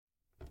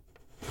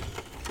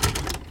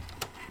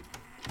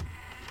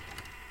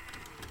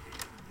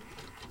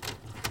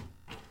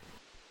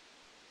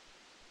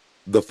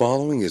The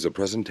following is a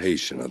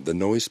presentation of the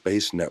Noise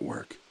Space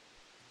Network.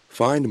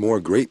 Find more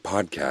great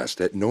podcasts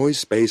at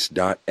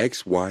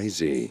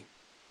noisespace.xyz.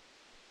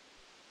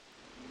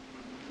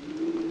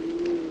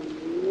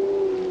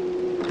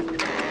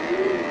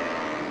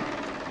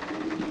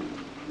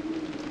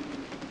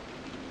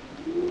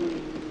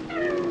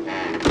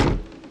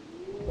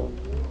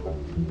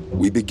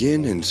 We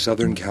begin in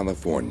Southern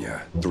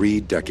California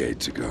 3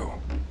 decades ago.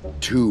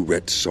 2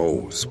 rich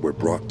souls were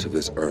brought to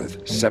this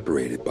earth,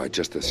 separated by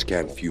just a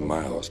scant few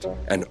miles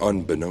and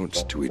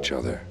unbeknownst to each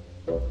other.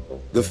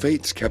 The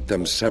fates kept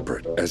them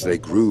separate as they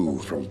grew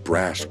from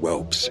brash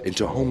whelps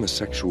into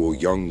homosexual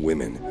young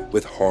women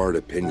with hard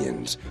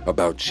opinions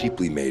about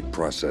cheaply made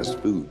processed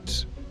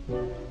foods.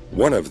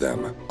 One of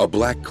them, a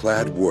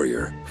black-clad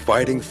warrior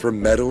fighting for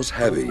metals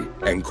heavy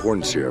and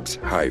corn syrups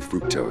high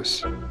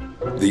fructose.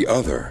 The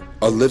other,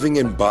 a living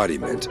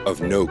embodiment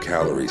of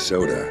no-calorie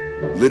soda,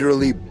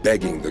 literally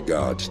begging the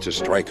gods to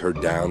strike her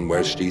down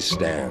where she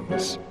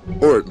stands,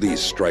 or at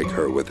least strike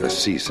her with a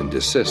cease and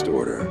desist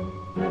order.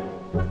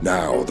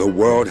 Now, the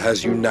world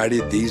has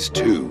united these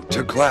two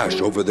to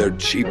clash over their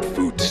cheap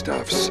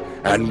foodstuffs,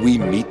 and we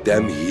meet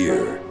them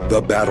here,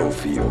 the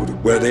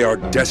battlefield where they are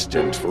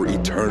destined for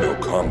eternal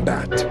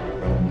combat.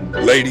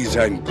 Ladies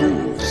and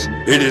ghouls,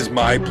 it is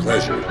my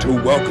pleasure to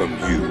welcome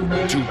you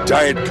to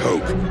Diet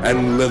Coke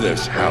and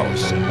Lilith's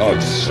House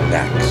of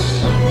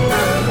Snacks.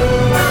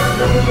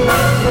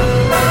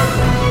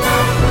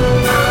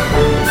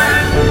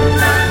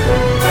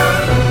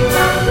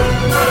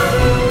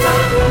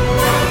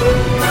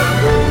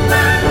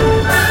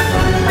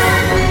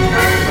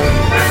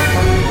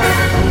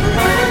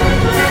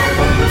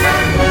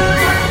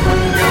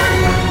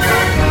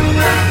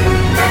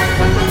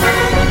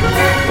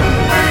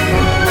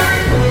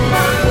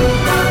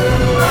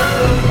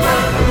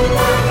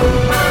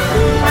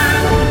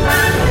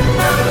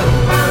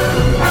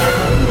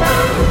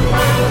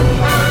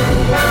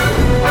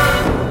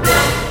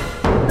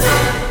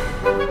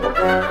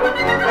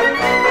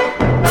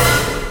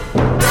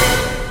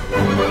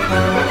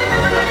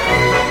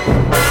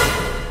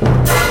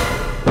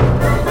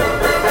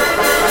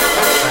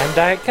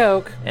 Diet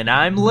Coke. And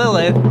I'm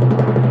Lilith.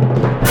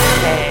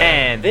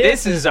 And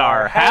this is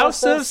our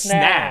House of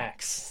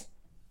Snacks.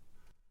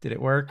 Did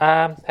it work?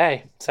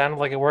 Hey, sounded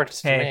like it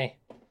worked to me.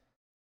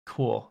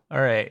 Cool.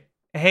 All right.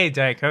 Hey,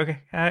 Diet Coke.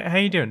 How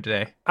you doing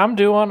today? I'm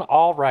doing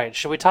all right.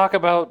 Should we talk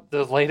about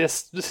the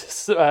latest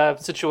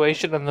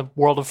situation in the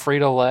world of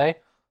Frito-Lay?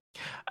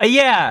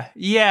 Yeah.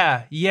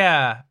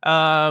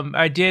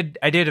 I did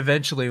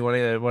eventually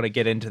want to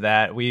get into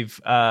that. We've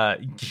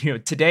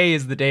today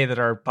is the day that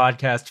our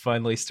podcast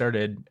finally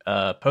started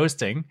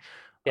posting.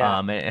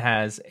 Yeah. It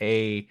has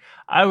I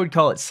would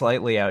call it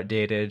slightly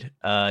outdated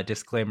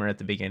disclaimer at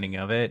the beginning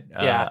of it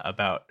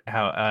about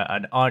how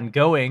an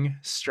ongoing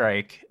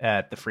strike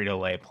at the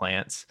Frito-Lay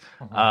plants.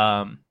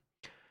 Mm-hmm.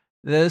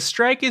 The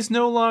strike is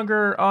no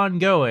longer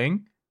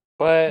ongoing,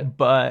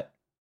 but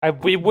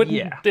we wouldn't.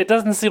 Yeah. It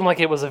doesn't seem like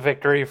it was a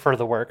victory for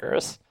the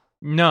workers.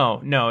 No.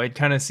 It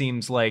kind of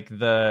seems like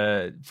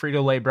the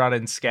Frito-Lay brought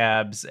in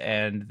scabs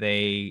and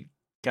they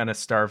kind of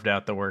starved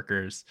out the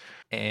workers,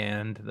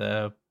 and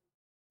the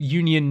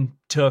union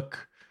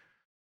took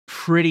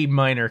pretty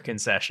minor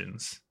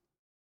concessions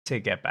to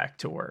get back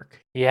to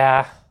work.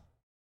 Yeah,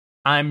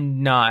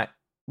 I'm not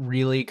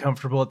really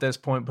comfortable at this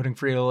point putting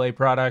Frito-Lay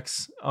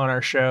products on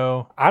our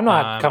show. I'm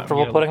not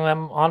comfortable putting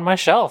them on my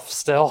shelf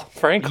still,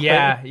 frankly.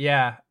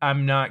 Yeah.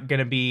 I'm not going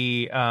to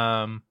be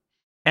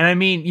and I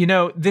mean,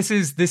 this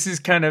is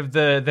kind of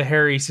the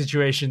hairy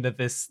situation that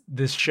this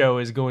show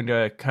is going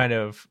to kind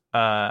of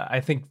I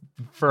think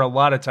for a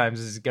lot of times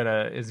is going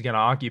to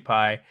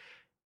occupy.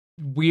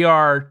 We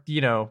are,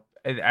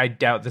 I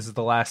doubt this is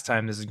the last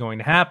time this is going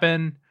to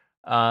happen.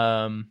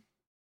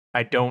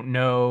 I don't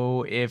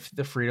know if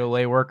the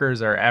Frito-Lay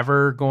workers are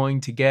ever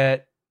going to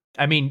get.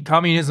 I mean,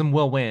 communism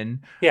will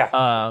win. Yeah,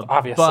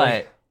 obviously.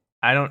 But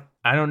I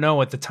don't know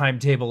what the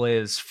timetable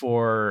is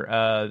for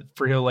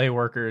Frito-Lay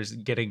workers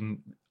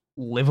getting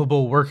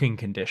livable working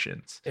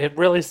conditions. It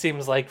really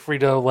seems like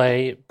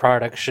Frito-Lay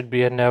products should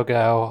be a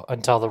no-go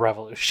until the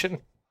revolution.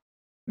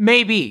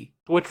 Maybe.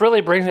 Which really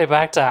brings me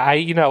back to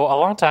a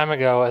long time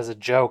ago, as a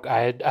joke,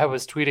 I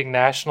was tweeting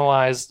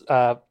nationalized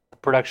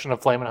production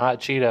of Flamin' Hot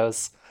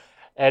Cheetos.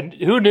 And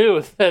who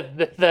knew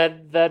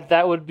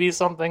that would be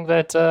something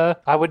that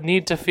I would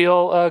need to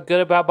feel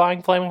good about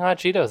buying Flaming Hot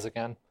Cheetos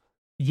again.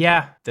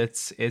 Yeah,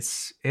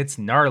 it's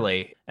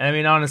gnarly. And I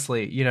mean,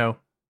 honestly, the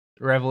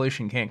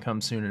revolution can't come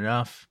soon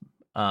enough.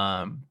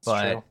 But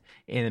true.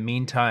 In the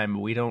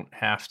meantime, we don't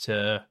have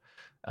to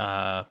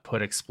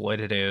put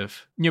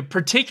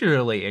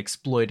particularly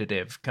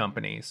exploitative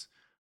companies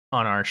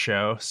on our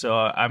show. So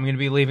I'm going to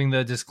be leaving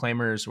the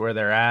disclaimers where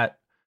they're at.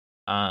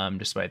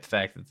 Despite the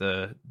fact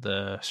that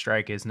the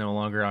strike is no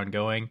longer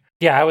ongoing.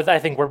 Yeah, I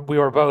think we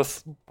were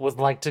both would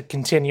like to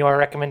continue our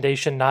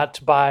recommendation not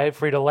to buy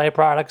Frito-Lay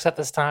products at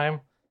this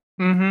time.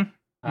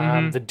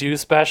 Mm-hmm. The Do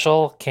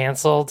Special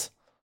canceled.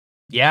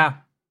 Yeah,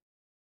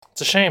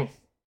 it's a shame.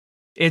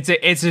 It's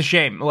a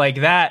shame.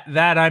 Like that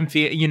I'm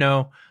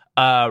feeling.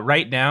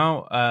 Right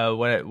now,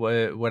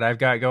 what I've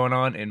got going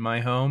on in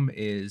my home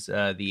is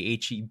the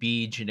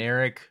HEB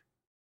generic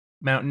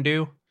Mountain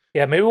Dew.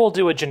 Yeah, maybe we'll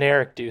do a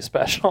generic Dew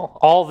special.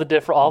 All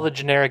the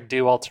generic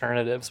Dew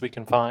alternatives we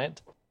can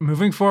find.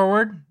 Moving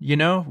forward,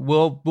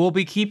 we'll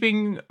be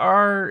keeping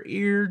our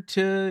ear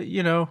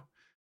to,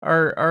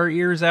 our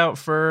ears out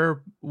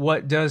for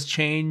what does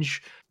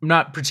change. I'm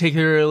not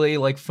particularly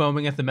like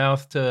foaming at the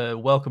mouth to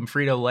welcome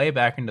Frito-Lay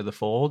back into the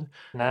fold.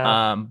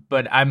 No.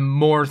 But I'm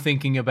more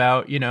thinking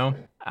about,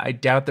 I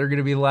doubt they're going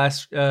to be the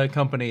last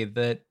company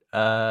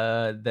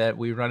that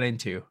we run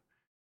into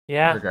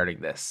regarding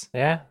this.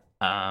 Yeah.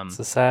 It's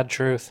a sad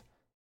truth.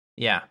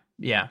 Yeah.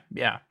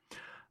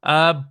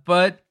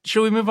 But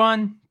shall we move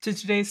on to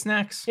today's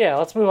snacks? Yeah,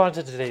 let's move on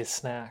to today's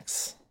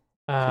snacks.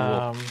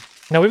 Cool.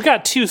 Now, we've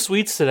got 2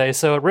 sweets today,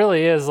 so it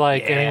really is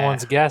like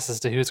anyone's guess as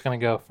to who's going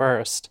to go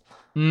first.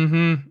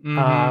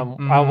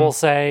 I will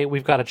say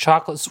we've got a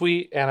chocolate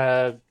sweet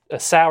and a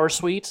sour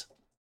sweet.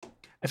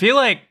 I feel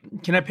like,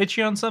 can I pitch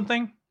you on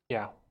something?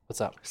 Yeah,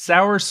 what's up?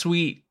 Sour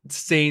sweet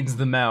stains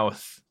the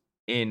mouth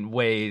in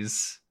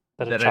ways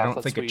that I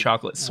don't think a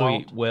chocolate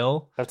sweet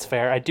will. That's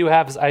fair. I do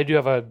have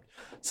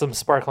some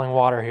sparkling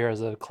water here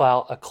as a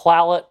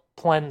claret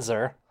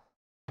cleanser.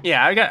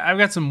 Yeah, I've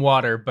got some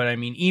water, but I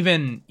mean,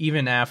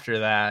 even after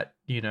that,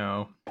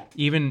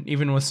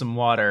 even with some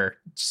water,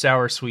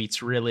 sour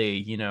sweets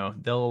really,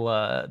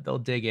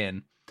 they'll dig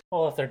in.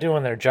 Well, if they're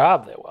doing their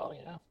job, they will,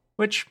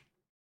 Which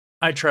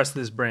I trust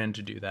this brand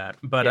to do that.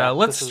 But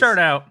let's start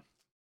out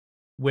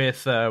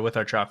with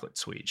our chocolate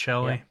sweet,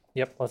 shall we?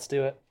 Yep, let's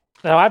do it.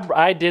 Now,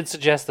 I did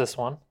suggest this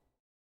one.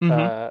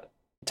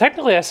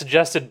 Technically, I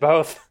suggested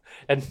both.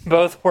 And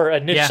both were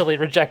initially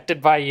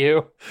rejected by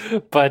you,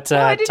 but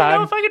I didn't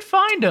know if I could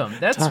find them.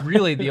 That's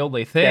really the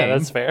only thing. Yeah,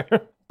 that's fair.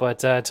 But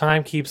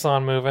time keeps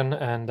on moving,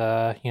 and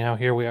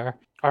here we are.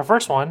 Our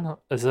first one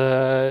is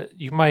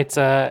you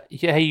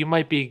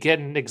might be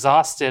getting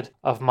exhausted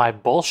of my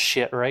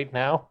bullshit right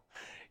now.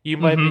 You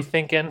might be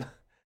thinking,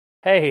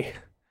 "Hey,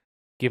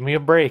 give me a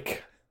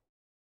break."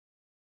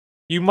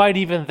 You might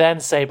even then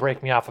say,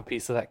 "Break me off a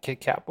piece of that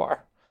Kit Kat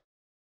bar."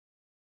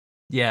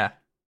 Yeah,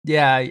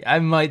 I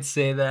might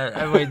say that.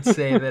 I might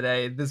say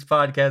that this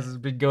podcast has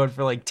been going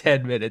for like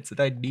 10 minutes and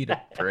I need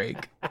a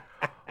break.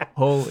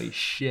 Holy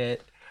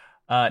shit.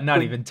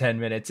 Not even 10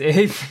 minutes.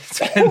 It's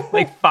been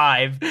like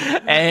 5.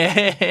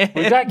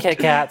 We've got Kit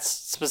Kats.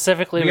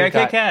 Specifically, we've got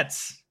Kit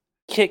Kats.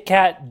 Kit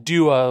Kat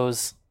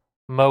Duos,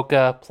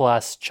 mocha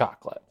plus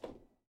chocolate.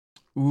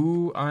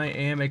 Ooh, I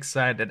am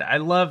excited. I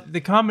love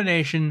the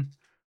combination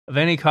of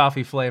any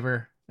coffee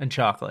flavor and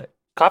chocolate.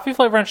 Coffee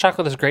flavor and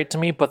chocolate is great to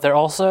me, but they're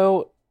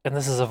also... and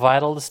this is a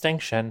vital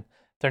distinction,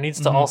 there needs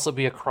to also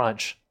be a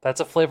crunch. That's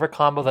a flavor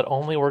combo that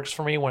only works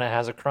for me when it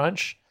has a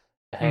crunch.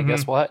 And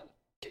guess what?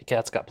 Kit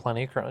Kat's got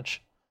plenty of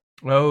crunch.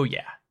 Oh,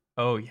 yeah.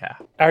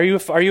 Are you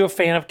a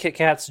fan of Kit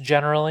Kats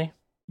generally?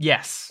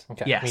 Yes.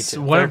 Okay, yes. Me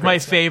too. One of my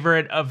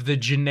favorite of the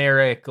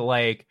generic,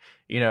 like,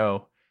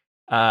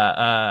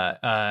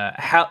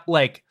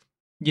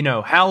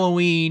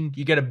 Halloween,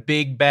 you get a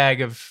big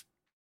bag of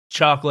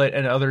chocolate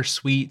and other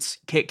sweets.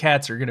 Kit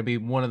Kats are going to be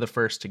one of the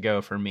first to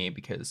go for me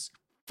because...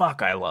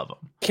 fuck, I love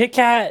them. Kit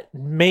Kat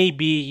may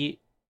be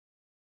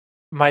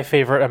my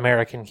favorite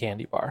American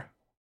candy bar.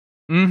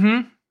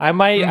 I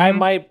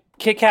might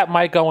Kit Kat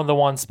might go in the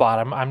one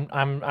spot.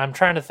 I'm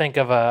trying to think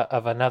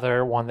of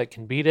another one that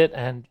can beat it,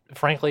 and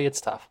frankly,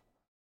 it's tough.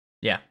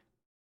 Yeah.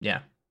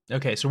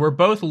 Okay, so we're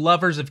both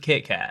lovers of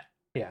Kit Kat.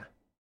 Yeah.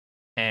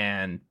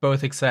 And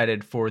both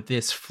excited for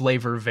this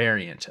flavor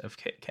variant of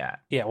Kit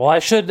Kat. Yeah, well, I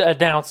should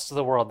announce to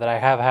the world that I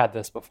have had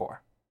this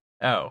before.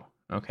 Oh,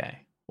 okay.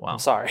 Well, I'm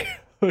sorry.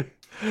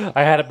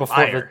 I had it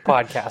before the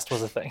podcast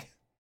was a thing.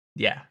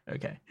 Yeah,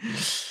 okay.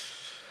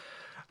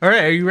 All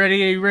right, are you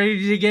ready? Are you ready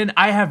to dig in?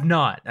 I have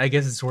not. I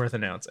guess it's worth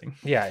announcing.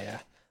 Yeah.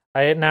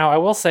 I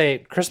will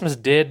say Christmas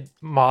did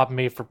mob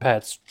me for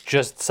pets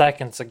just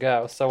seconds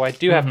ago, so I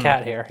do have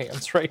cat hair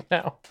hands right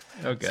now.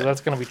 Okay. So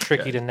that's going to be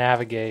tricky to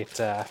navigate.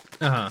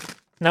 Now,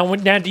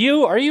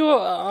 are you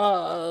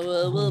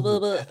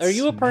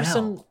a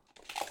person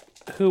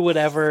who would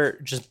ever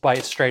just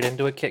bite straight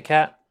into a Kit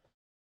Kat?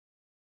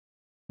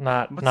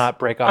 Not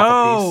break off a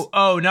piece.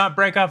 Oh, not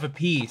break off a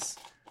piece.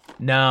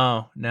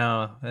 No,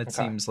 that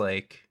seems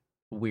like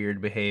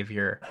weird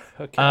behavior.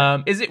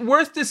 Okay. Is it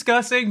worth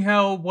discussing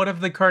how one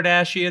of the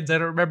Kardashians, I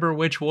don't remember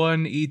which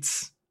one,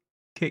 eats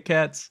Kit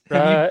Kats?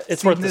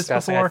 It's worth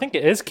discussing. Before? I think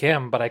it is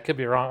Kim, but I could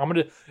be wrong. I'm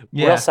going to,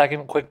 real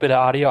second, quick bit of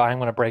audio. I'm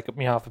going to break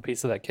me off a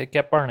piece of that Kit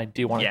Kat bar, and I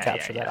do want to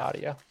capture that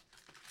audio.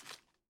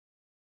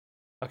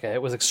 Okay,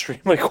 it was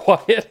extremely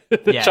quiet.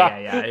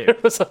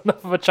 It was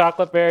enough of a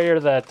chocolate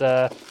barrier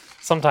that...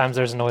 sometimes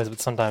there's noise, but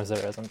sometimes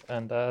there isn't.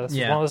 And this is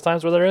one of those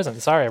times where there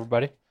isn't. Sorry,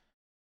 everybody.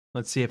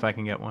 Let's see if I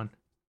can get one.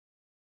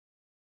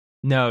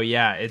 No,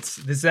 this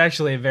is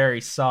actually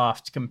very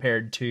soft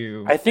compared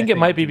to... I think it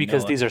might be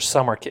because these are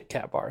summer Kit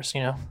Kat bars,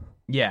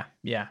 Yeah.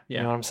 You know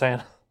what I'm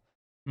saying?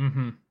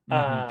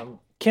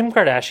 Kim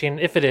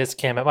Kardashian. If it is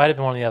Kim, it might have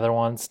been one of the other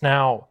ones.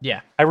 Now,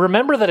 Yeah. I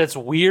remember that it's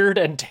weird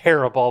and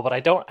terrible, but I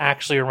don't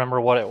actually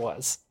remember what it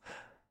was.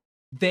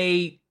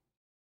 They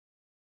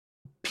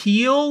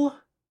peel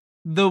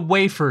the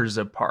wafers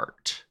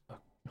apart.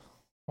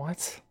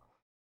 What?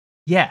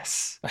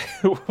 Yes.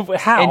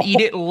 How? And eat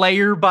it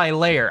layer by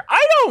layer.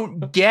 I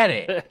don't get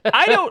it.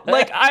 I don't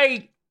like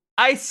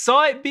I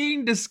saw it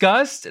being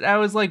discussed and I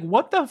was like,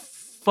 what the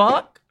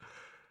fuck?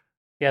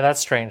 Yeah,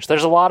 that's strange.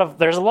 There's a lot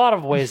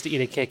of ways to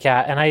eat a Kit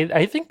Kat, and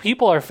I think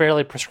people are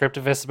fairly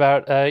prescriptivist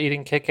about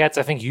eating Kit Kats.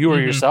 I think you or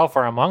yourself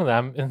are among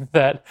them in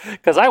that,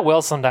 because I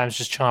will sometimes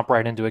just chomp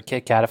right into a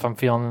Kit Kat if I'm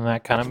feeling in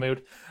that kind of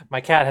mood.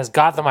 My cat has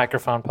got the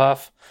microphone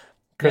puff.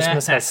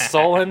 Christmas has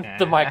stolen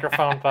the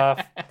microphone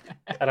puff,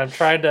 and I'm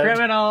trying to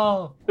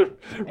Criminal.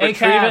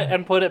 retrieve it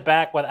and put it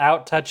back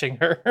without touching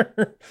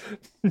her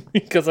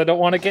because I don't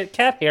want to get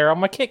cat hair on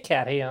my Kit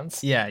Kat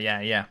hands.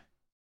 Yeah.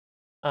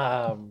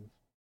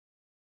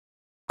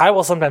 I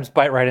will sometimes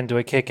bite right into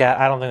a Kit Kat.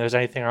 I don't think there's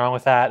anything wrong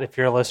with that. If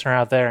you're a listener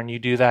out there and you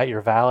do that,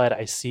 you're valid.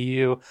 I see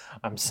you.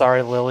 I'm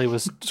sorry Lily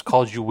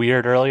called you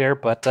weird earlier,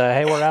 but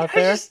hey, we're out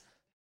there.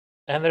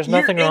 And there's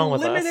nothing wrong with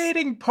us. You're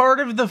eliminating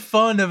part of the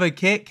fun of a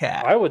Kit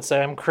Kat. I would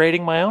say I'm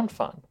creating my own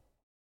fun.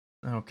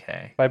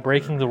 Okay. By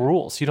breaking the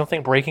rules. You don't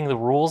think breaking the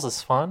rules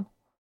is fun?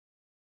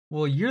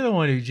 Well, you're the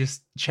one who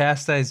just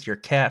chastised your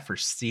cat for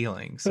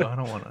stealing, so I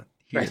don't want to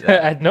hear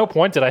that. At no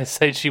point did I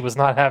say she was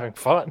not having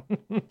fun.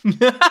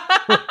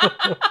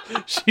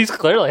 She's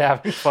clearly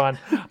having fun.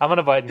 I'm going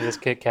to bite into this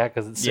Kit Kat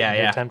because it's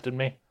tempted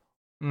me.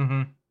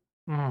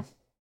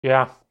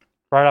 Yeah.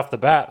 Right off the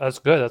bat. That's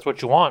good. That's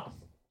what you want.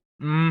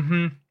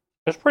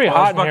 It's pretty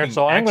hot in here,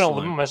 so I'm going to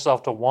limit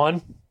myself to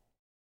one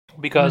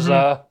because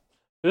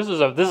this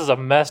is a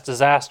mess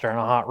disaster in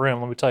a hot room.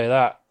 Let me tell you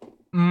that.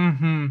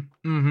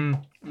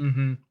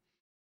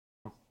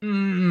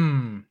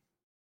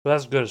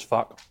 That's good as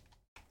fuck.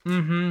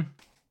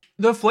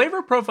 The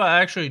flavor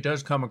profile actually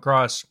does come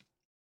across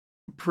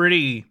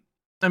pretty.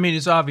 I mean,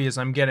 it's obvious.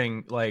 I'm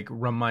getting like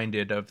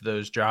reminded of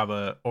those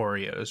Java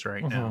Oreos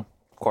right now.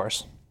 Of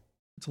course,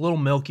 it's a little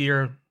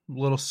milkier, a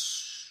little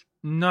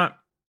not.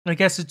 I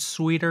guess it's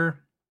sweeter.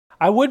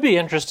 I would be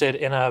interested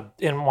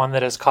in one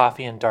that is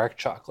coffee and dark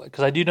chocolate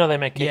because I do know they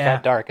make Kit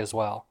Kat dark as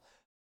well.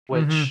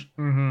 Which,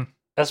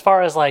 as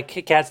far as like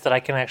Kit Kats that I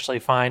can actually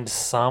find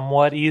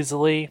somewhat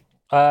easily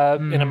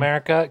in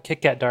America,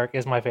 Kit Kat Dark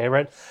is my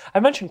favorite. I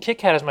mentioned Kit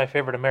Kat is my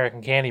favorite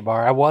American candy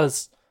bar. I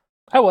was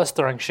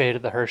throwing shade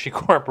at the Hershey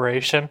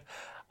Corporation.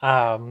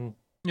 I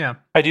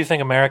do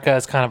think America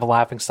is kind of a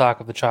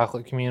laughingstock of the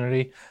chocolate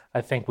community.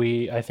 I think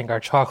our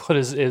chocolate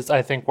is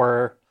I think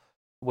we're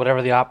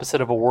whatever the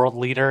opposite of a world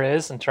leader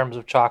is in terms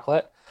of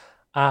chocolate.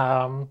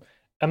 And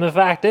the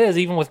fact is,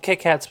 even with Kit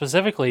Kat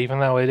specifically, even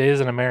though it is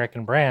an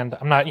American brand,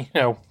 I'm not,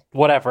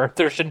 whatever.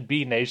 There shouldn't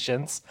be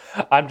nations.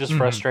 I'm just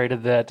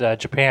frustrated that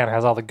Japan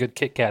has all the good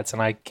Kit Kats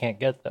and I can't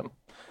get them.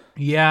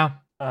 Yeah.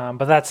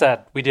 But that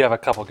said, we do have a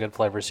couple good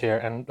flavors here,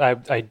 and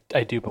I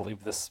do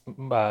believe this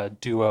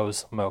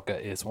Duo's Mocha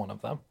is one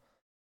of them.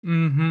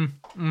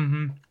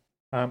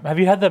 Have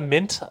you had the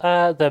mint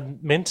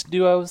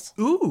Duos?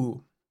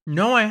 Ooh.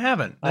 No, I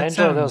haven't. I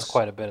enjoy those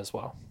quite a bit as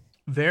well.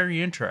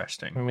 Very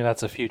interesting. I mean,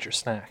 that's a future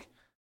snack.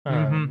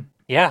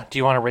 Yeah. Do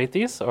you want to rate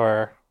these,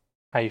 or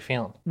how you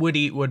feeling? Would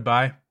eat, would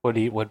buy. Would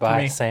eat, would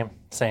buy. Same.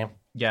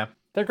 Yeah.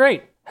 They're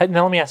great.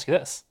 Now let me ask you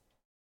this.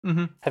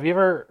 Have you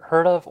ever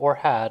heard of or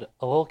had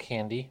a little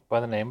candy by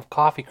the name of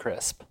Coffee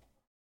Crisp?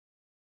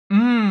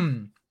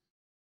 I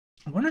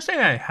want to say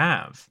I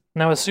have.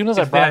 Now, as soon as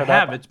I brought it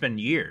up, it's been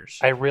years.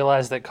 I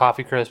realized that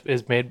Coffee Crisp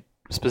is made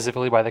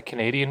specifically by the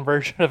Canadian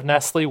version of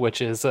Nestle,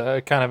 which is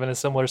kind of in a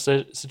similar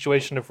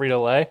situation to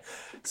Frito-Lay.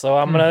 So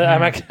I'm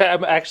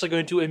actually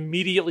going to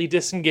immediately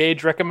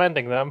disengage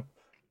recommending them.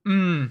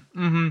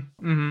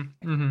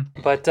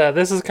 But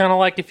this is kind of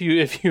like if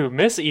you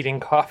miss eating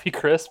Coffee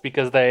Crisp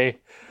because they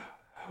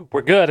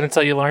were good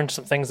until you learned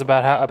some things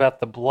about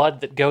the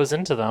blood that goes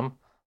into them.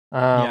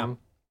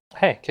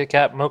 Hey, Kit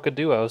Kat Mocha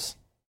Duos,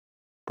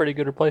 pretty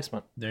good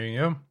replacement. There you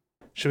go.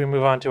 Should we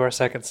move on to our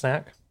second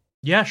snack?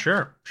 Yeah,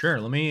 sure.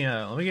 Let me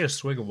get a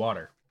swig of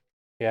water.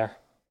 Yeah,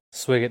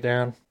 swig it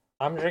down.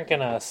 I'm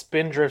drinking a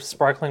Spindrift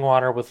sparkling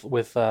water with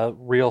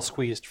real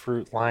squeezed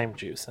fruit lime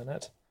juice in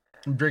it.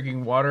 I'm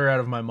drinking water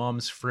out of my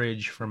mom's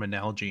fridge from a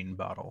Nalgene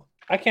bottle.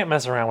 I can't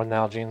mess around with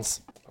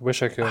Nalgenes. I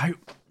wish I could.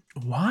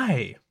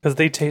 Why? Because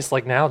they taste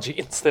like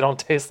Nalgenes. They don't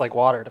taste like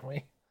water to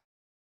me.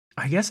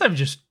 I guess I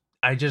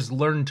just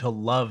learned to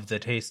love the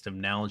taste of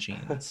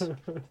Nalgenes.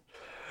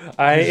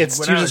 It's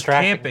when too I was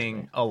distracting.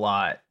 camping a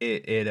lot.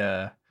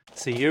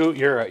 See,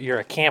 you're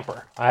a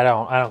camper. I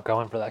don't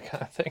go in for that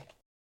kind of thing.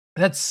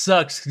 That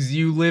sucks because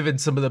you live in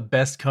some of the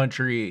best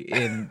country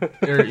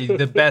or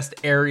the best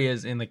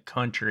areas in the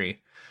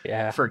country.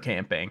 Yeah, for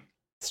camping.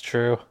 It's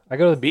true. I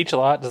go to the beach a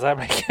lot. Does that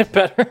make it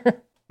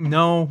better?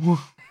 No,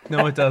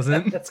 it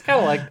doesn't. It's kind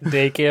of like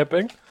day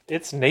camping.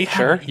 It's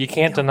nature. You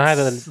can't deny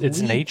that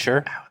it's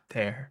nature out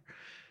there.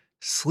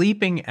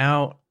 Sleeping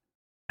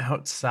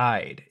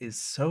outside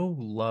is so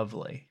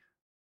lovely.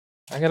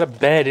 I got a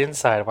bed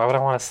inside. Why would I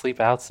want to sleep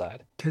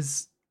outside?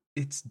 Because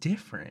it's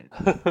different.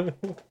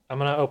 I'm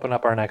gonna open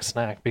up our next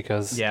snack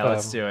because Yeah,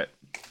 let's do it.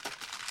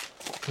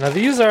 Now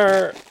these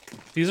are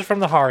from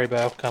the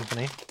Haribo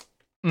company.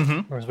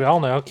 Mm-hmm. As we all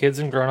know, kids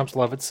and grown-ups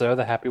love it so.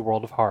 The Happy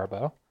World of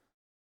Haribo.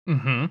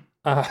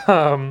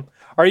 Mm-hmm.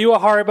 Are you a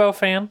Haribo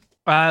fan?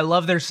 I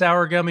love their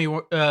sour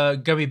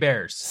gummy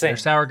bears. Same. Their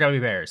sour gummy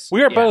bears.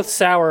 We are both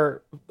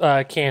sour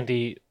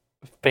candy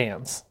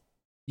fans.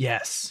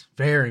 Yes,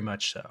 very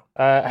much so.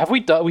 Have we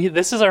done?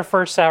 This is our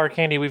first sour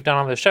candy we've done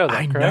on the show. Though,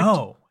 I correct?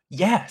 know.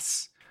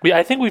 Yes.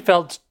 I think we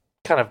felt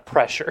kind of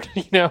pressured,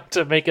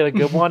 to make it a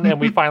good one, and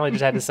we finally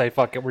just had to say,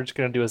 "Fuck it, we're just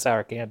going to do a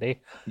sour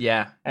candy."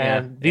 Yeah.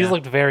 And these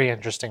looked very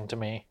interesting to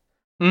me.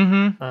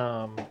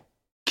 Mm-hmm.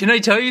 Can I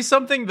tell you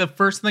something? The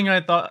first thing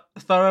I thought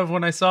of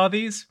when I saw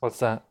these? What's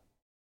that?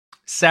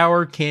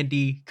 Sour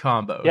candy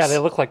combos. Yeah, they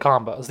look like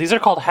combos. These are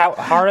called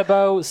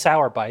Haribo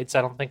Sour Bites.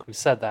 I don't think we've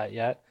said that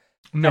yet.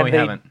 No, we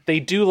haven't. They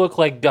do look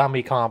like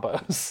gummy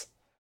combos.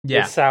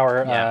 Yeah. With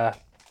sour,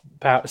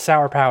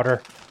 sour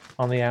powder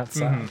on the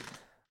outside.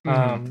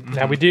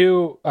 Now we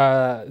do.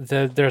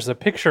 There's a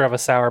picture of a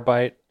sour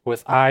bite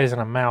with eyes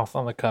and a mouth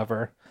on the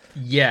cover.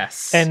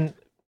 Yes. And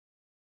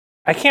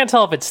I can't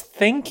tell if it's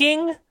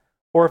thinking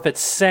or if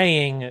it's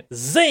saying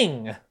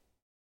 "zing,"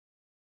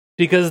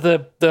 because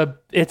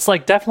it's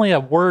like definitely a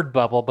word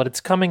bubble, but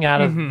it's coming out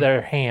of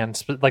their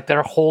hands, but like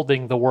they're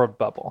holding the word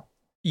bubble.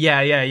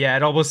 Yeah.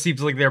 It almost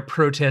seems like they're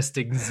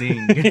protesting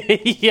zing.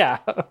 Yeah.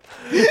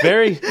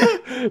 Very,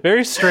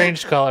 very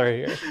strange color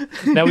here.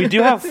 Now, we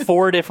do have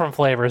 4 different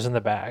flavors in the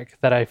bag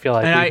that I feel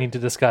like we need to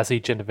discuss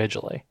each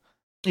individually.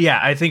 Yeah,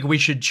 I think we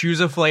should choose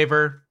a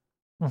flavor,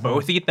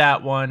 both eat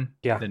that one,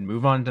 then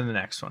move on to the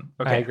next one.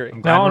 Okay, I agree.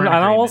 Now, and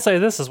I will say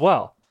this as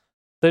well.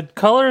 The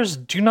colors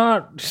do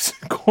not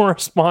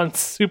correspond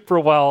super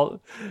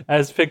well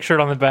as pictured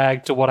on the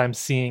bag to what I'm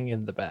seeing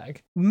in the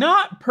bag.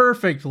 Not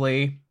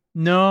perfectly.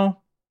 No.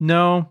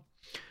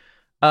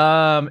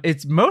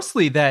 It's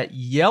mostly that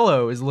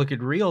yellow is looking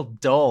real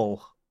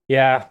dull.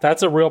 Yeah,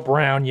 that's a real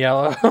brown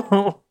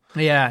yellow.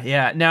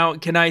 Yeah. Now,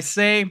 can I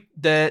say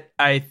that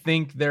I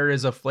think there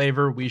is a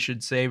flavor we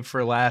should save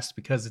for last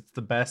because it's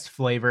the best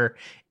flavor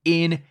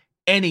in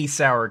any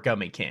sour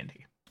gummy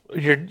candy?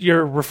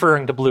 You're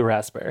referring to blue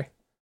raspberry.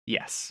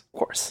 Yes. Of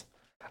course.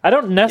 I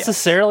don't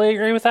necessarily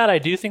agree with that. I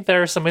do think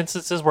there are some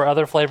instances where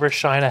other flavors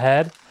shine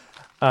ahead.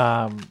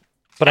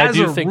 But as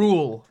a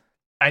rule,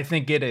 I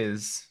think it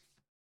is.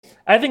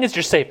 I think it's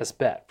your safest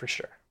bet for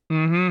sure.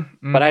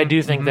 But I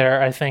do think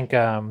I think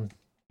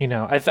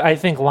I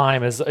think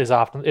lime is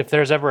often, if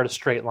there's ever a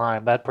straight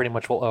lime, that pretty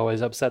much will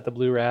always upset the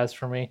blue raz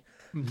for me.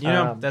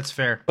 That's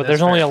fair. But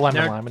there's only a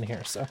lemon lime in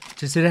here, so.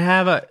 Does it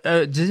have a?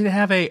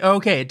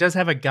 Okay, it does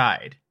have a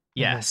guide.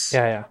 Yes.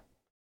 Yeah.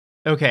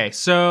 Okay,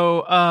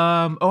 so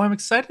I'm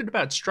excited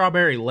about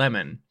strawberry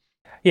lemon.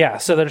 Yeah,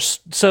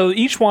 so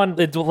each one,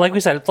 like we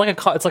said, it's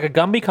like a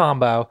gummy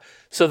combo.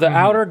 So the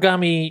outer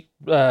gummy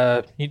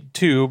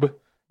tube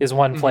is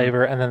one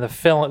flavor, and then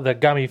the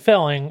gummy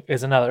filling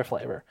is another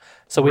flavor.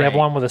 So we have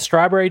one with a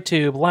strawberry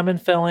tube, lemon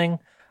filling,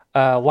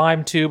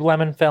 lime tube,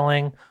 lemon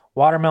filling,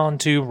 watermelon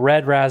tube,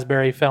 red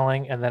raspberry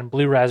filling, and then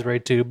blue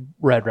raspberry tube,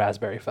 red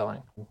raspberry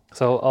filling.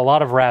 So a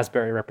lot of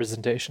raspberry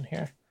representation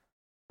here.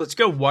 Let's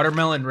go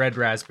watermelon red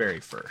raspberry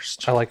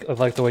first. I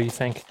like the way you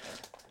think.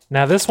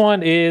 Now this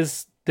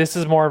is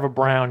more of a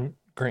brown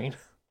green.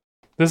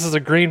 This is a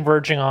green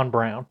verging on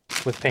brown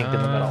with pink in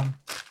the middle.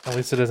 At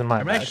least it is in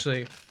my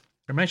bag.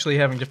 I'm actually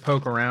having to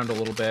poke around a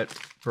little bit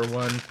for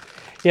one.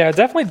 Yeah, it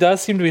definitely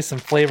does seem to be some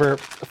flavor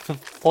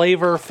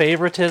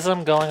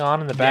favoritism going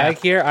on in the bag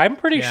here. I'm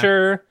pretty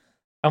sure,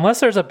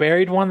 unless there's a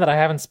buried one that I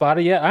haven't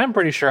spotted yet, I'm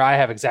pretty sure I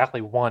have exactly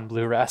one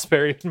blue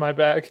raspberry in my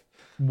bag.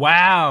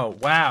 Wow.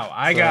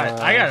 I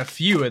got a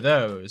few of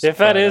those. If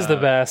that is the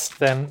best,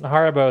 then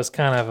Haribo is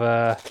kind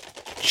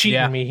of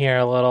cheating me here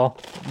a little.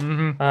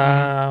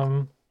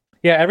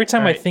 Yeah, every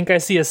time I think I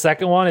see a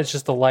second one, it's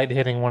just the light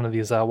hitting one of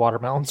these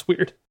watermelons.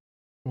 Weird.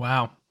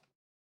 Wow.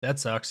 That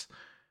sucks.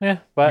 Yeah,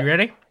 but you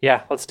ready?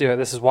 Yeah, let's do it.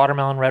 This is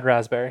watermelon red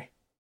raspberry.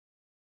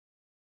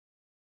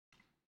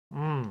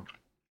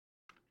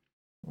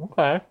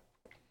 Okay.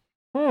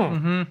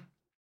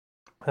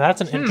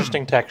 That's an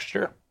interesting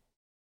texture.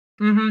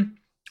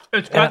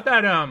 It's got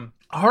that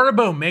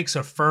Haribo makes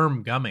a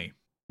firm gummy.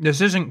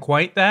 This isn't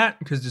quite that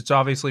because it's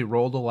obviously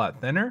rolled a lot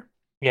thinner.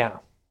 Yeah.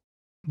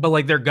 But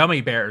like their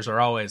gummy bears are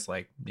always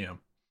like,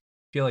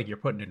 feel like you're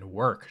putting into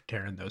work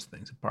tearing those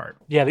things apart.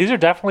 Yeah, these are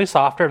definitely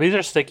softer. These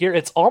are stickier.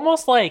 It's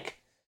almost like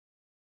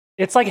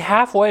it's like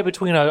halfway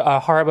between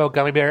a Haribo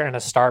gummy bear and a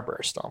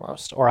Starburst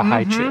almost, or a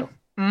Hi-Chew.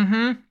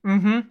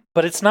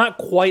 But it's not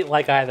quite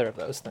like either of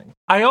those things.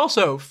 I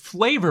also,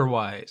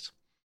 flavor-wise,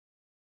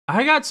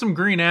 I got some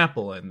green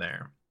apple in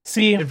there.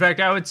 See, in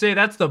fact, I would say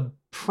that's the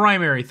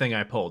primary thing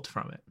I pulled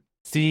from it.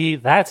 See,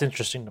 that's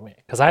interesting to me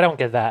because I don't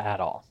get that at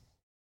all.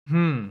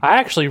 I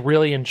actually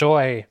really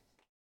enjoy.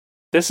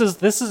 This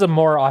is a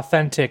more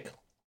authentic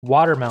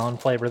watermelon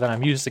flavor than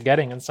I'm used to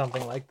getting in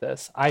something like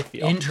this. I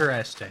feel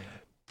interesting.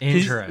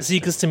 Interesting. See,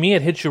 because to me,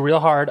 it hits you real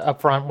hard up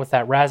front with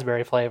that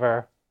raspberry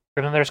flavor.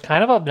 And then there's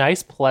kind of a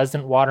nice,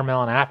 pleasant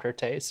watermelon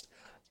aftertaste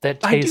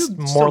that tastes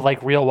more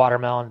like real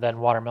watermelon than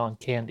watermelon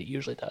candy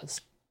usually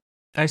does.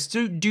 I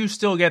still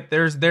get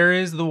there is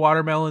the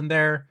watermelon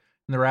there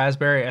and the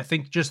raspberry. I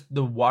think just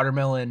the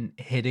watermelon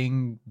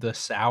hitting the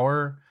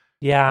sour.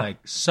 Yeah.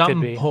 Like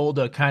something pulled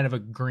a kind of a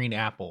green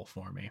apple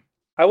for me.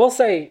 I will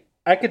say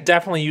I could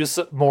definitely use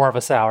more of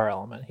a sour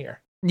element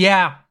here.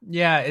 Yeah.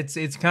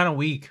 It's kind of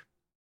weak.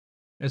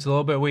 It's a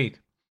little bit weak.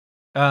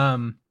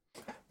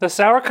 The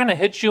sour kind of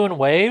hits you in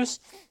waves,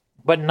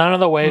 but none of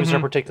the waves are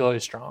particularly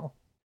strong.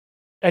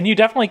 And you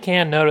definitely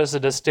can notice a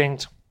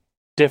distinct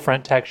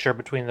different texture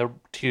between the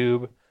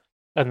tube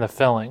and the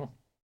filling.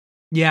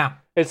 Yeah.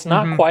 It's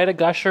not quite a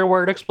gusher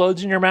where it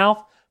explodes in your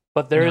mouth,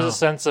 but there is a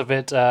sense of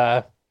it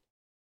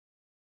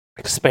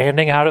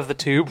expanding out of the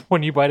tube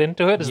when you bite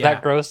into it. Is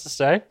that gross to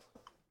say?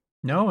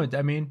 No,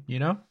 I mean,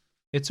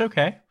 it's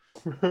okay.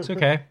 It's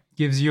okay.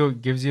 Gives you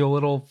a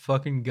little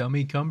fucking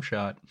gummy cum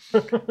shot.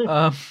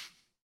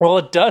 Well,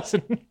 it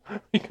doesn't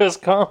because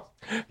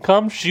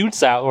cum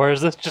shoots out,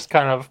 whereas this just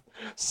kind of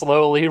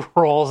slowly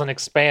rolls and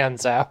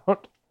expands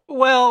out.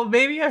 Well,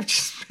 maybe I've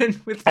just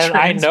been with and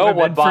I know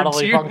what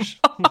bodily function.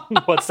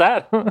 What's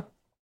that?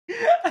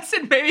 I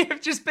said maybe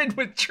I've just been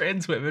with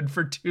trans women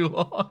for too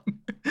long,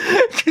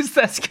 because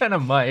that's kind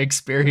of my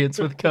experience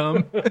with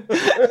cum.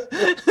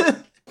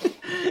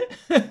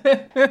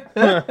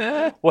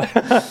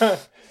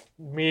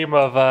 Meme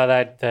of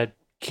that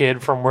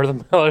kid from Where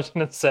the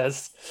Militant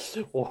says,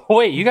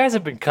 "Wait, you guys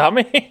have been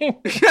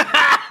coming?"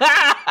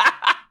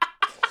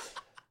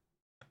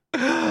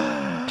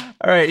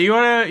 All right, you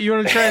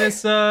wanna try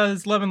this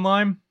lemon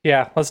lime?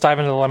 Yeah, let's dive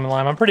into the lemon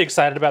lime. I'm pretty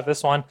excited about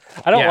this one.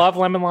 I don't love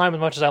lemon lime as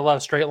much as I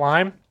love straight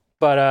lime,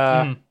 but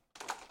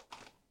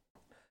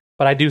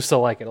I do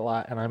still like it a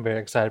lot, and I'm very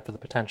excited for the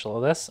potential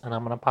of this. And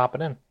I'm gonna pop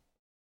it in.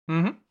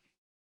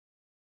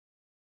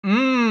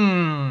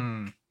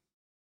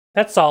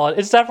 That's solid.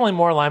 It's definitely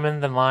more lemon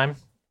than lime,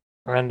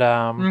 and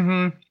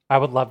I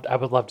would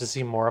love to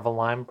see more of a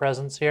lime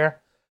presence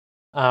here.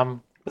 But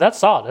that's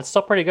solid. It's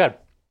still pretty good.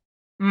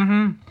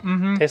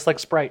 Tastes like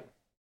Sprite.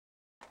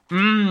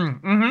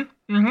 But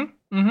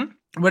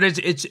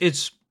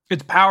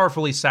it's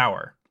powerfully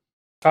sour.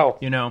 Oh,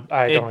 I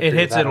don't it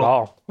hits it at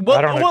all. Well,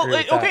 I don't agree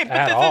with okay,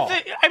 that at all.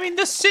 I mean,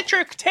 the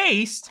citric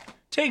taste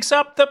takes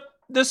up the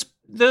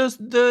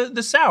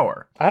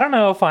sour. I don't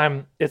know if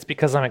it's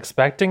because I'm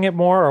expecting it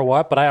more or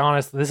what, but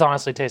this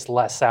honestly tastes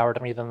less sour to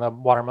me than the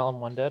watermelon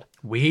one did.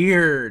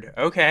 Weird.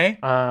 Okay.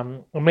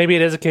 Well, maybe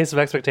it is a case of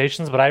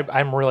expectations, but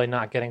I'm really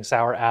not getting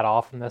sour at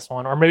all from this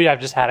one. Or maybe I've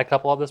just had a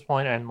couple at this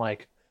point and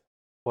like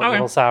what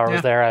little sour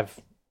was there I've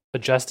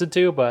adjusted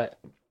to, but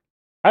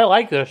I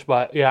like this,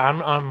 but yeah,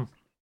 I'm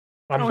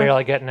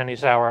barely getting any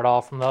sour at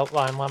all from the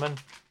lime lemon.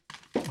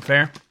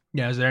 Fair.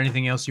 Yeah, is there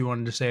anything else you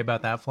wanted to say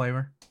about that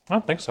flavor? I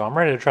don't think so. I'm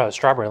ready to try the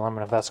strawberry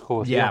lemon if that's cool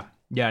with you.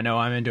 Yeah, no,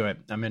 I'm into it.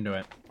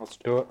 Let's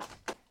do it.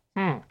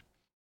 I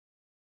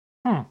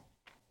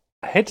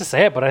hate to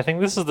say it, but I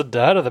think this is the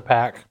dud of the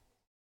pack.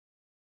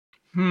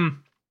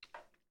 I'm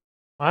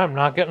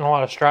not getting a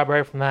lot of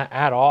strawberry from that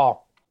at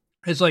all.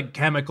 It's like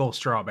chemical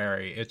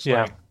strawberry. It's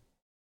like...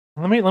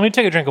 Let me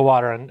take a drink of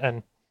water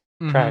and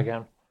try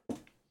again.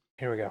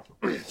 Here we go.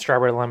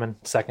 Strawberry lemon,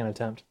 second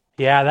attempt.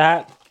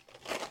 Yeah,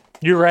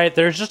 you're right.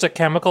 There's just a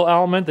chemical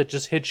element that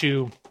just hits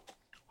you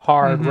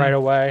hard right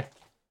away.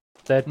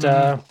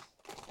 That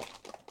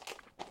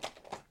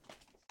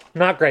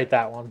not great,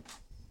 that one.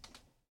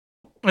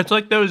 It's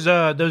like those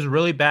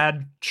really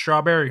bad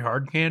strawberry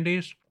hard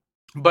candies,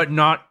 but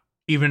not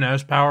even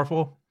as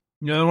powerful.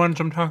 You know the ones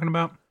I'm talking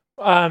about?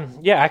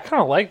 Yeah, I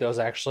kind of like those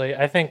actually.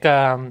 I think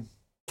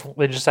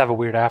they just have a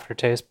weird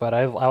aftertaste, but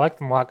I like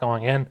them a lot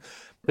going in.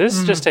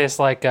 This just tastes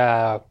like you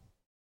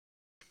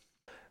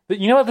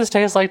know what this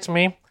tastes like to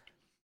me?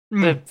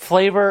 The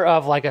flavor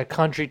of like a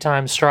country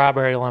time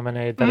strawberry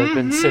lemonade that has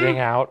been sitting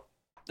out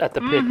at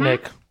the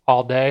picnic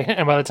all day,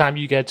 and by the time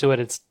you get to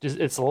it,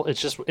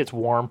 it's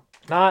warm.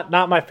 Not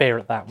my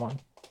favorite, that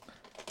one.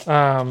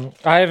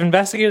 I have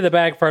investigated the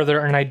bag further,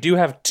 and I do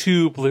have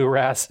 2 blue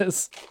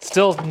raspberries.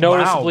 Still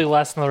noticeably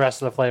less than the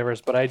rest of the flavors,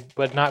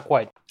 but not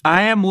quite.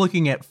 I am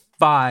looking at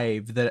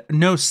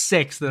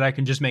 6 that I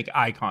can just make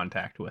eye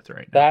contact with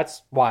right now.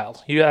 That's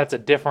wild. That's a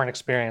different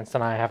experience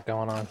than I have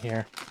going on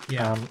here.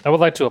 Yeah. I would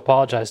like to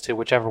apologize to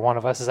whichever one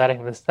of us is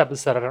editing this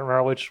episode. I don't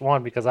remember which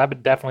one, because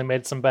I've definitely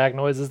made some bag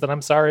noises that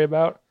I'm sorry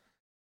about.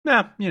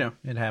 Nah,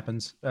 it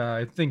happens.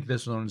 I think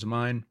this one's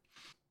mine.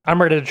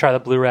 I'm ready to try the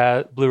blue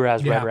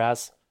raz, red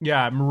raz.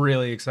 Yeah, I'm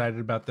really excited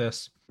about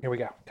this. Here we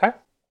go. Okay.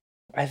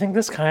 I think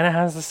this kind of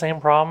has the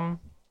same problem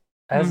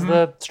as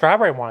the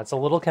strawberry one. It's a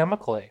little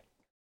chemically.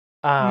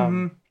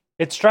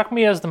 It struck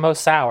me as the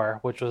most sour,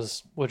 which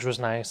was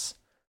nice.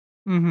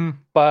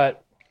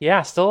 But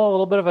yeah, still a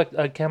little bit of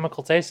a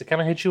chemical taste. It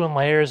kind of hits you in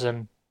layers,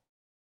 and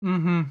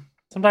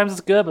sometimes it's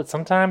good, but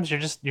sometimes you're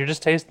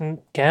just tasting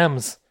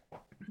chems.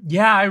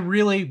 Yeah,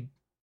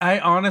 I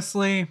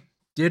honestly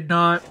did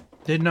not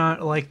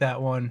like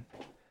that one.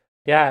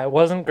 Yeah, it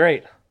wasn't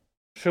great.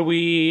 Should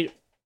we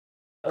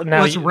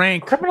now? Let's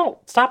rank.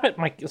 Criminal. Stop it!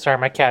 My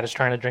cat is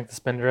trying to drink the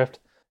Spindrift.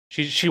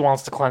 She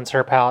wants to cleanse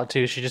her palate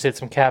too. She just ate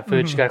some cat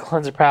food. She got to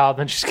cleanse her palate.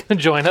 Then she's gonna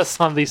join us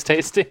on these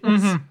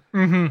tastings.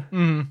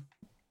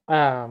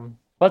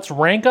 Let's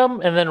rank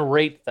them and then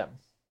rate them.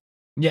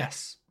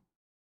 Yes.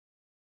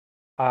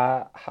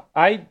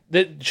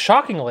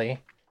 Shockingly,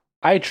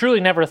 I truly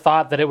never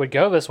thought that it would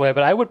go this way,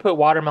 but I would put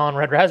watermelon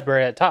red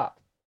raspberry at top.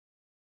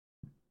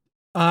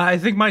 I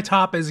think my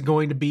top is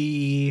going to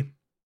be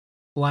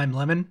lime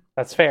lemon.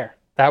 That's fair.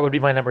 That would be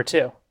my number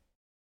 2.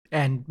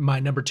 And my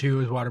number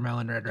 2 is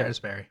watermelon red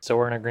raspberry. So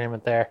we're in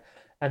agreement there.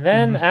 And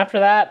then after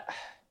that,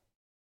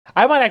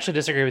 I might actually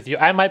disagree with you.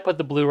 I might put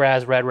the blue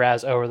raz, red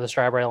raz over the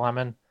strawberry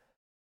lemon.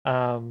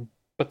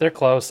 But they're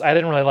close. I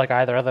didn't really like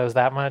either of those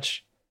that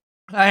much.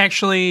 I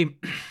actually,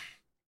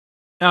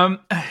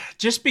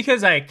 just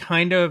because I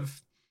kind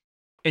of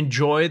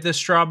enjoy the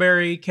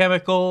strawberry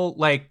chemical,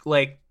 like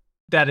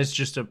that is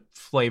just a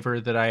flavor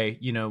that I,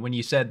 when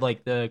you said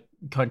like the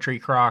country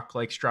crock,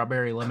 like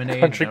strawberry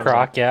lemonade. Country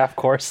crock, yeah, of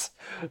course.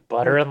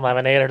 Butter and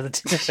lemonade are the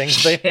 2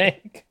 things they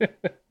make.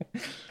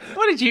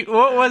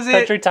 What was it?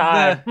 Country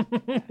time.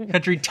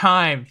 Country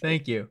time.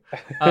 Thank you.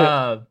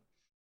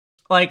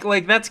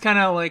 Like that's kind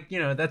of like,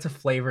 that's a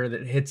flavor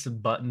that hits some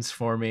buttons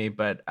for me,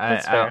 but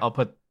I'll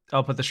put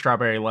the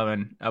strawberry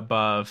lemon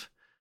above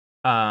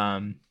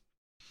the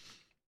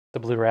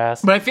blue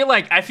ras. But I feel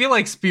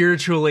like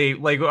spiritually,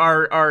 like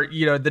our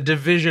the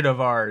division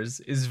of ours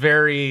is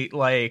very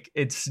like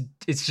it's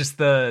just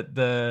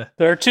the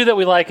there are 2 that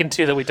we like and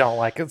 2 that we don't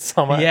like it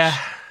so much. Yeah.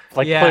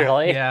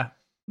 Clearly. Yeah.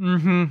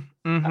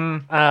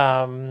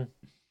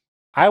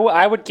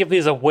 I would give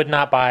these a would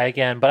not buy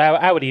again, but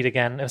I would eat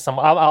again if some.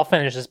 I'll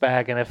finish this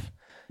bag, and if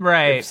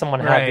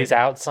someone had these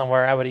out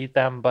somewhere, I would eat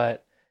them.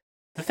 But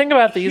the thing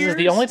about these is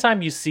the only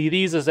time you see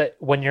these is that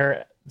when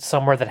you're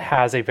somewhere that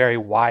has a very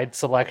wide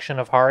selection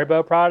of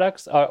Haribo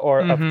products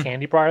or of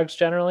candy products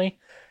generally,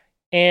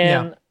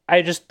 and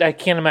I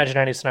can't imagine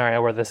any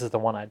scenario where this is the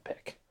one I'd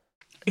pick.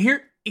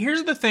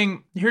 Here's the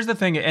thing,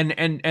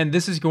 and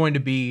this is going to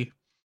be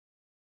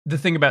the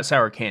thing about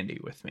sour candy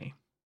with me,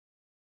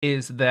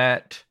 is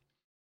that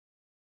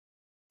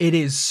it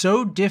is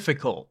so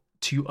difficult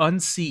to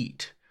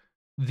unseat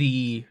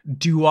the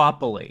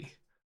duopoly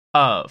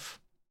of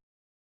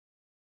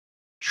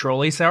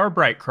Trolley Sour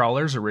Bright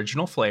Crawlers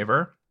original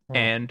flavor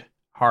and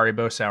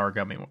Haribo Sour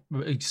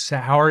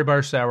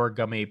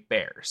Gummy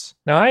Bears.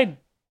 Now I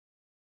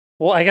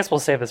guess we'll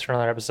save this for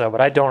another episode,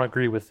 but I don't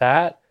agree with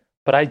that.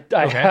 But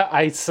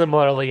I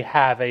similarly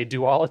have a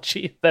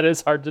duology that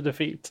is hard to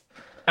defeat.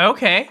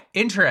 Okay,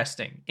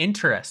 interesting. The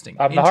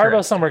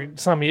Haribo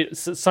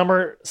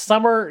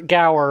summer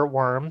Gower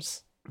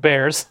worms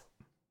bears.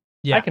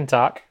 Yeah, I can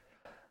talk.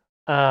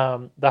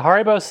 The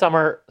Haribo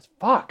summer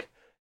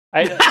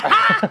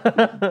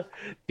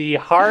the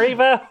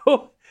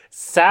Haribo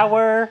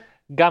sour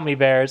gummy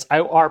bears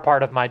are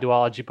part of my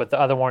duology, but the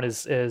other one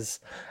is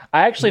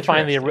I actually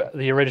find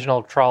the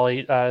original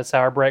Trolley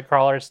Sour Bright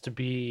Crawlers to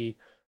be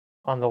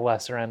on the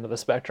lesser end of the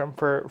spectrum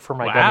for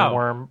my gummy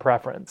worm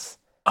preference.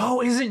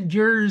 Oh, isn't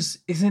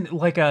it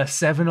like a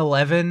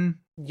 7-Eleven?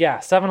 Yeah,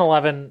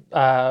 7-Eleven.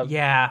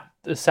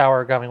 The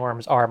sour gummy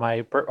worms are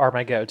my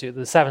go-to.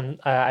 The 7,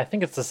 I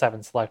think it's the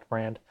 7 Select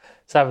brand.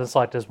 7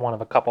 Select is one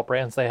of a couple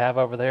brands they have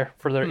over there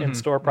for their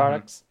in-store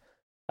products,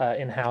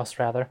 in-house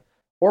rather.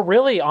 Or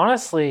really,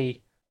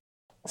 honestly,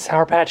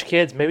 Sour Patch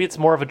Kids. Maybe it's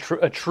more of a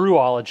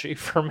truology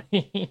for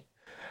me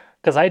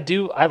because I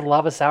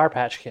love a Sour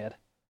Patch Kid.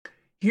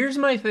 Here's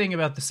my thing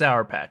about the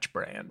Sour Patch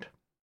brand,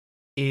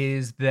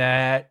 is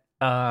that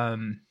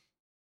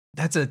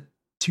that's a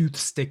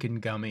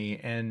tooth-sticking gummy,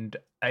 and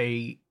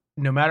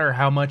no matter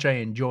how much I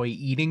enjoy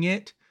eating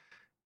it,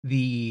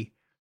 the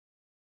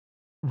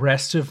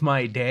rest of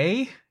my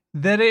day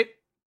that it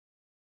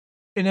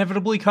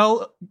inevitably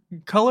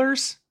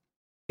colors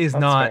is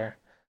not fair.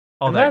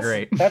 All that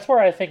great. That's where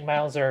I think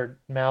mouths are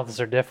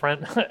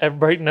different.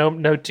 Everybody,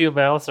 no 2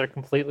 mouths are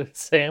completely the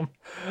same,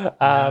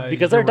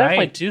 because they're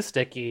definitely tooth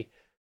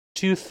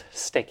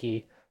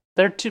sticky.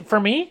 For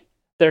me,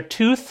 they're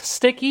tooth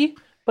sticky,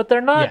 but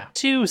they're not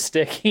too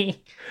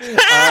sticky.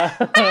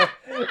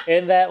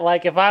 In that,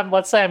 like,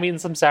 let's say I'm eating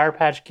some Sour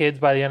Patch Kids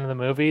by the end of the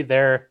movie,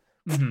 they're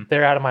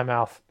out of my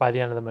mouth by the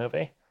end of the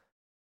movie.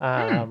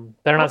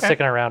 They're not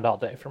sticking around all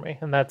day for me,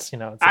 and that's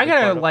I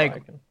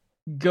gotta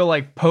go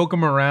like poke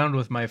them around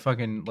with my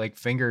fucking like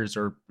fingers,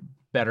 or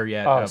better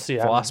yet,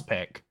 floss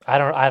pick. I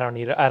don't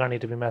need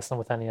to be messing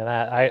with any of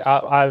that.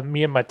 I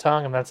me and my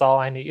tongue, and that's all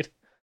I need.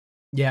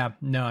 Yeah,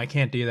 no, I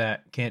can't do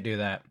that.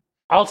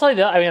 I'll tell you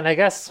that. I mean, I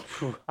guess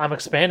I'm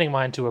expanding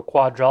mine to a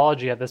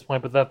quadrology at this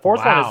point, but the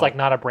fourth one is like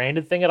not a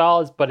branded thing at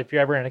all. But if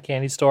you're ever in a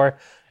candy store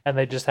and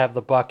they just have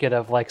the bucket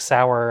of like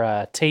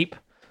sour tape,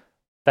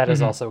 that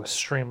is also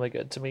extremely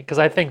good to me, because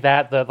I think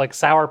that the like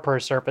sour per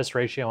surface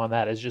ratio on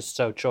that is just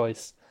so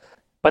choice.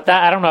 But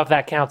that, I don't know if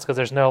that counts, because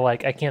there's no I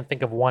can't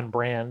think of one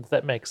brand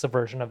that makes a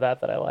version of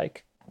that I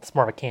like. It's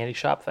more of a candy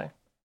shop thing.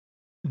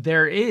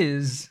 There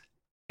is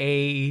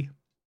a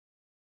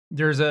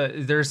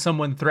there's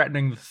someone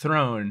threatening the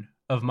throne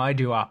of my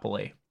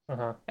duopoly.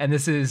 Uh-huh. And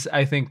this is,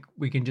 I think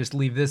we can just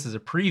leave this as a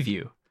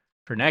preview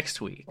for next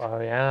week. Oh,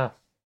 yeah.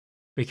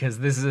 Because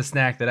this is a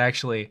snack that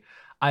actually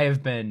I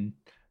have been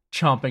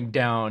chomping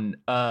down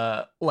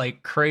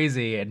like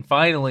crazy, and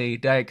finally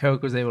Diet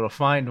Coke was able to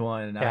find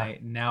one,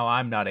 and now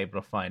I'm not able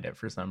to find it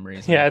for some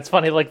reason. Yeah, it's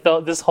funny. Like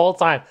this whole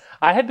time,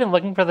 I had been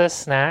looking for this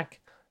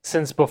snack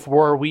since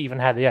before we even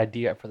had the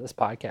idea for this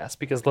podcast,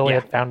 because Lily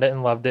had found it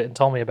and loved it and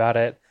told me about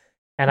it.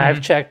 And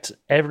I've checked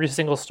every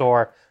single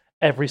store,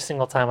 every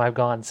single time I've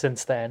gone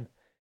since then,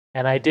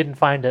 and I didn't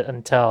find it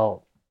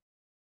until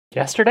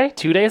yesterday,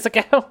 2 days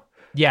ago.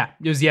 Yeah,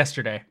 it was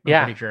yesterday.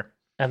 I'm pretty sure.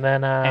 And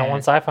then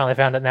once I finally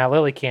found it, now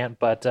Lily can't.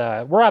 But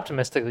we're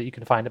optimistic that you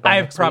can find it.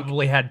 I've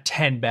probably had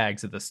 10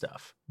 bags of the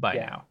stuff by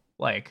now.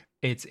 Like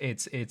it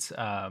is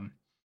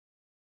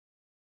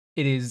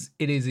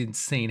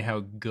insane how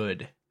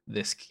good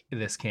this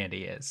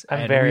candy is.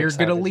 I'm very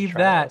excited. We're gonna leave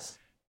that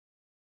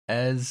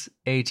as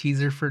a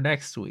teaser for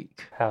next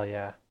week. Hell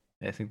yeah!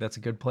 I think that's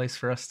a good place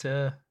for us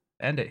to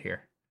end it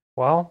here.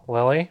 Well,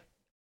 Lily,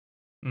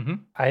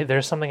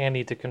 there's something I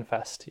need to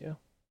confess to you.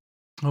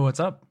 Oh,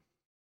 what's up?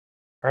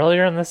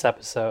 Earlier in this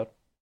episode,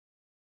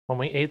 when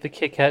we ate the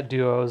Kit Kat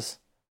Duo's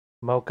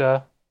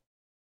mocha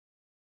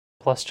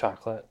plus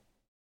chocolate,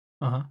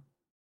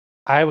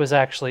 I was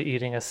actually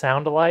eating a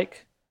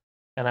sound-alike,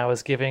 and I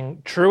was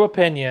giving true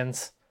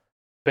opinions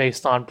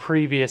based on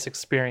previous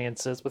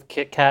experiences with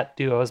Kit Kat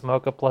Duo's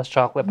mocha plus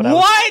chocolate.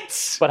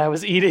 But I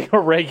was eating a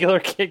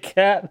regular Kit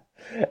Kat,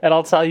 and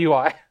I'll tell you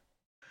why.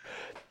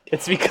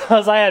 It's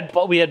because I had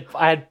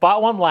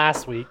bought one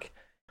last week,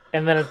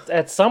 and then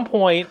at some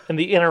point in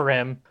the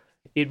interim,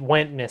 it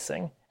went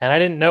missing, and I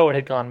didn't know it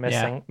had gone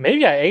missing. Yeah.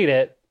 Maybe I ate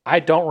it.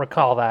 I don't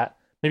recall that.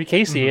 Maybe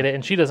Casey ate it,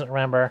 and she doesn't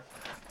remember.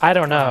 I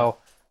don't know.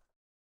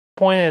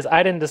 Point is,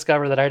 I didn't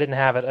discover that I didn't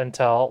have it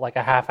until like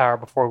a half hour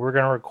before we were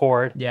going to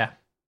record. Yeah.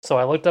 So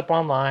I looked up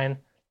online.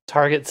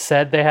 Target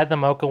said they had the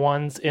mocha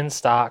ones in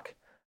stock.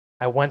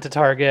 I went to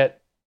Target,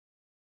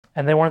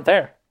 and they weren't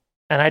there.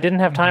 And I didn't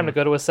have time to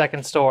go to a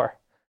second store.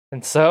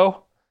 And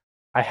so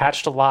I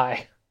hatched a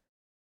lie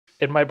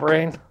in my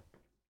brain.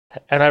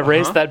 And I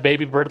raised that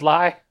baby bird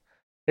lie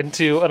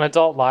into an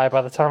adult lie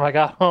by the time I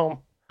got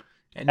home.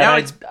 And now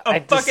it's a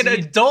fucking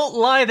adult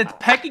lie that's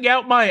pecking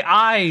out my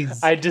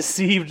eyes. I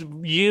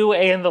deceived you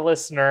and the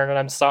listener, and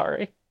I'm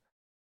sorry.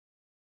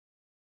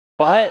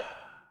 But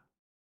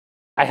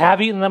I have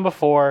eaten them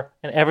before,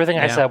 and everything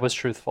I said was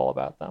truthful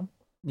about them.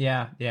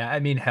 Yeah. I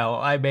mean, hell,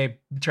 I may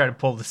try to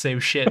pull the same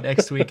shit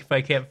next week if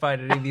I can't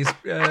find any of these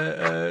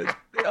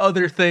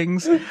other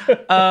things.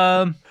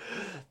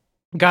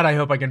 God, I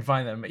hope I can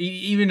find them,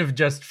 even if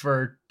just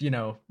for,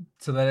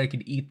 so that I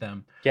can eat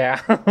them. Yeah.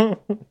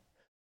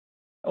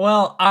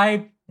 Well,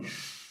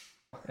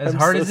 as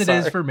hard as it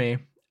is for me,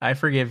 I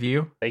forgive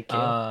you. Thank you.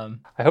 I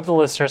hope the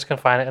listeners can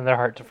find it in their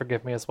heart to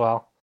forgive me as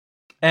well.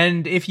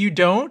 And if you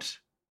don't,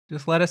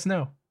 just let us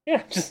know.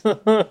 Yeah.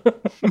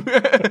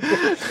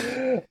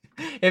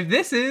 If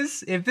this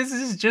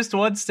is just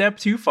one step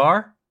too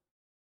far,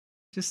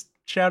 just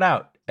shout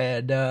out,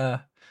 and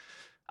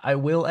I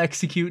will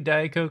execute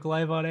Diet Coke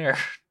live on air.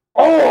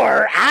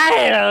 Or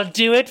I'll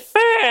do it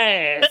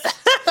first.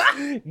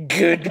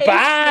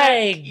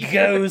 Goodbye,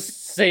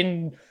 ghosts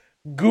and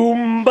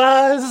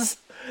Goombas.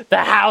 The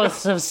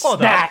House of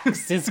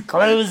Snacks is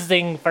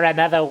closing for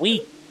another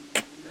week.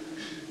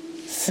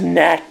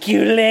 Snack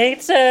you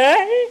later.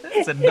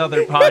 That's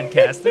another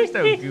podcast. There's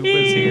no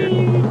Goombas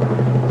here.